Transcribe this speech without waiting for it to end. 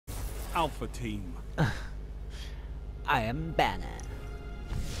Alpha Team. I am Banner.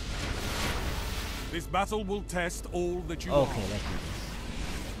 This battle will test all that you Okay, are. let's do this.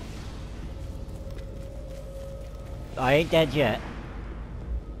 I ain't dead yet.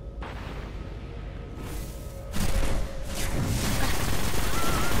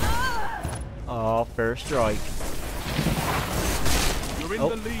 Oh, first strike. You're in Oh,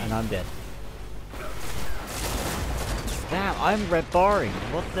 the lead. and I'm dead. Damn, I'm red barring.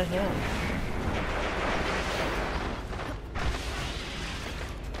 What the hell?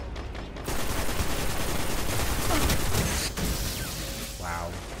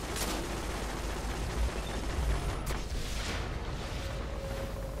 Wow.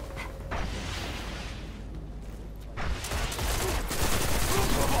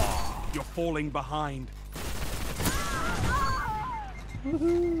 You're falling behind.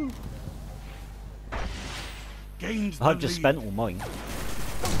 Woohoo! Gained the I've just lead. spent all mine.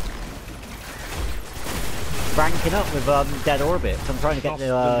 Ranking up with Dead Orbit. I'm trying to get Lost to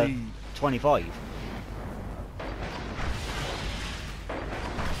the lead. 25.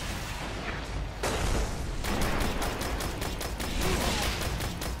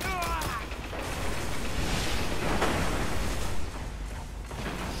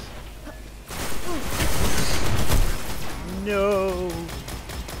 No.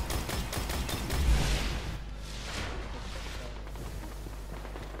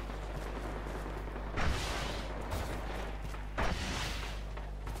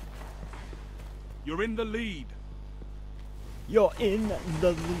 You're in the lead. You're in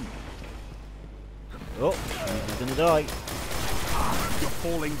the lead. Oh, he's gonna die. You're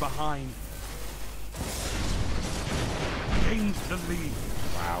falling behind. Gained the lead.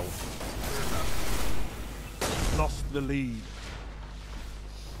 Wow. Lost the lead.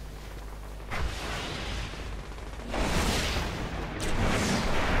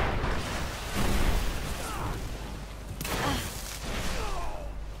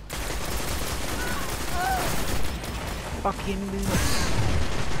 Fucking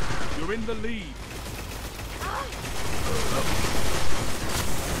lose. You're in the lead.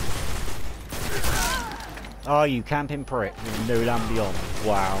 Oh, you camping prick with no land beyond.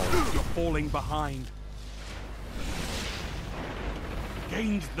 Wow. You're falling behind.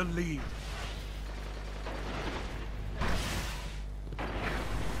 Gained the lead.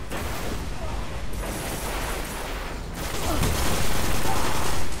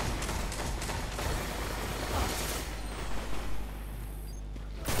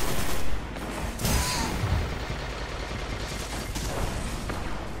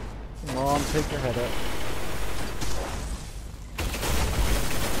 Come on, pick your head up.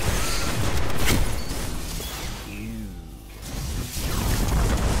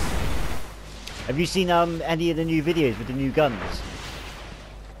 Have you seen any of the new videos with the new guns?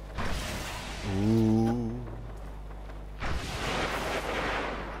 Ooh.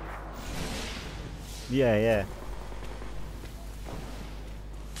 Yeah, yeah.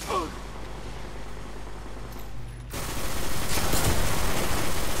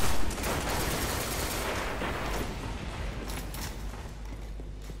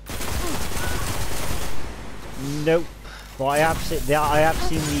 Nope. But I have seen the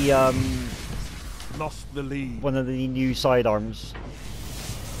Lost the lead. one of the new sidearms.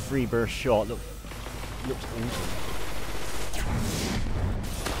 Free burst shot. Looks awesome.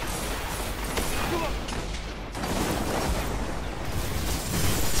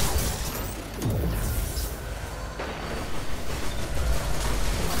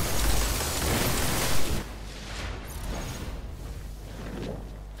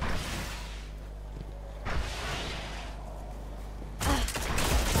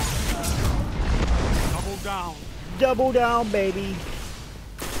 Double down. Double down, baby.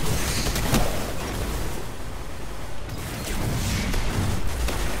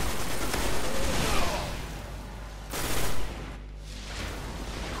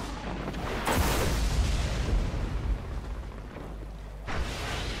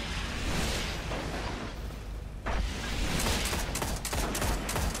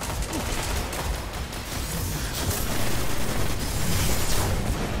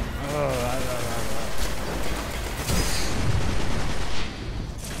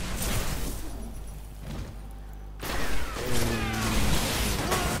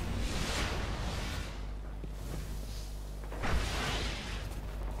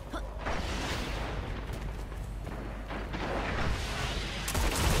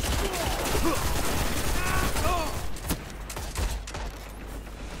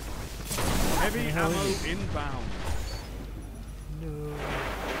 Heavy ammo inbound. No.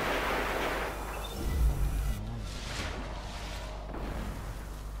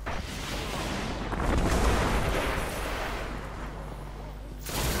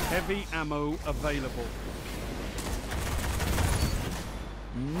 Heavy ammo available.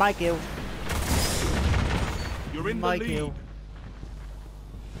 My kill. You're in My the kill.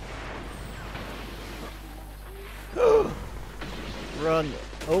 lead. Run.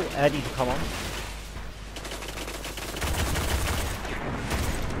 Oh, Eddie, come on.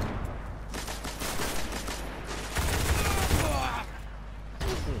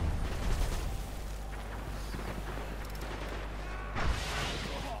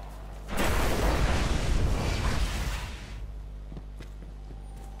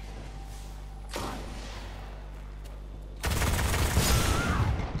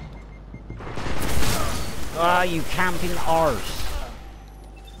 Ah, you camping arse.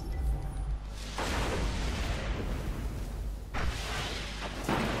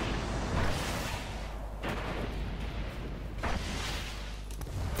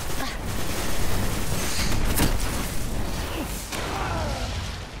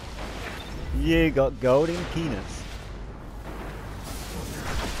 You got golden peanuts.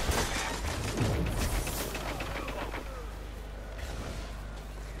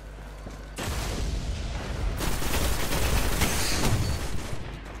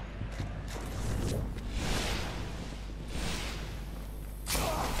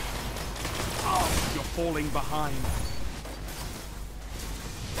 You're falling behind.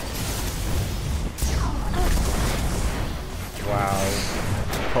 Wow.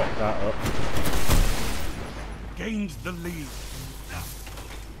 Pop that up. Gains the lead.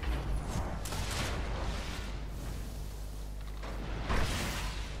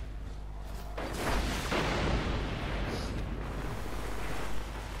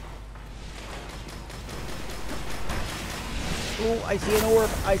 Oh, I see an orb.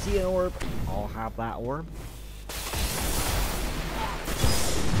 I see an orb. I'll have that orb.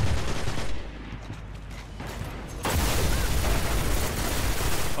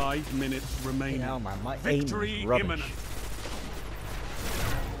 5 minutes remaining. You know, man, my Victory aim is rubbish. imminent.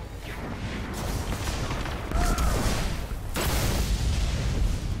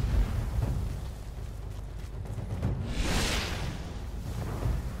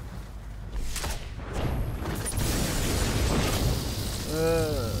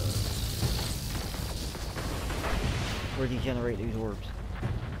 Where do you generate these orbs?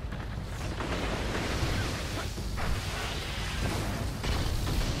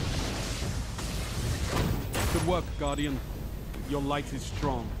 Good work, Guardian. Your light is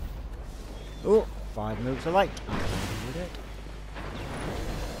strong. Oh, 5 moves of light. I'm happy with it.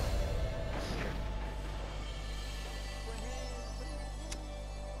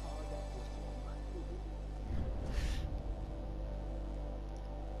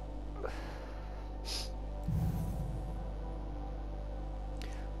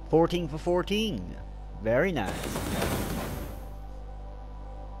 $14 for 14. Very nice.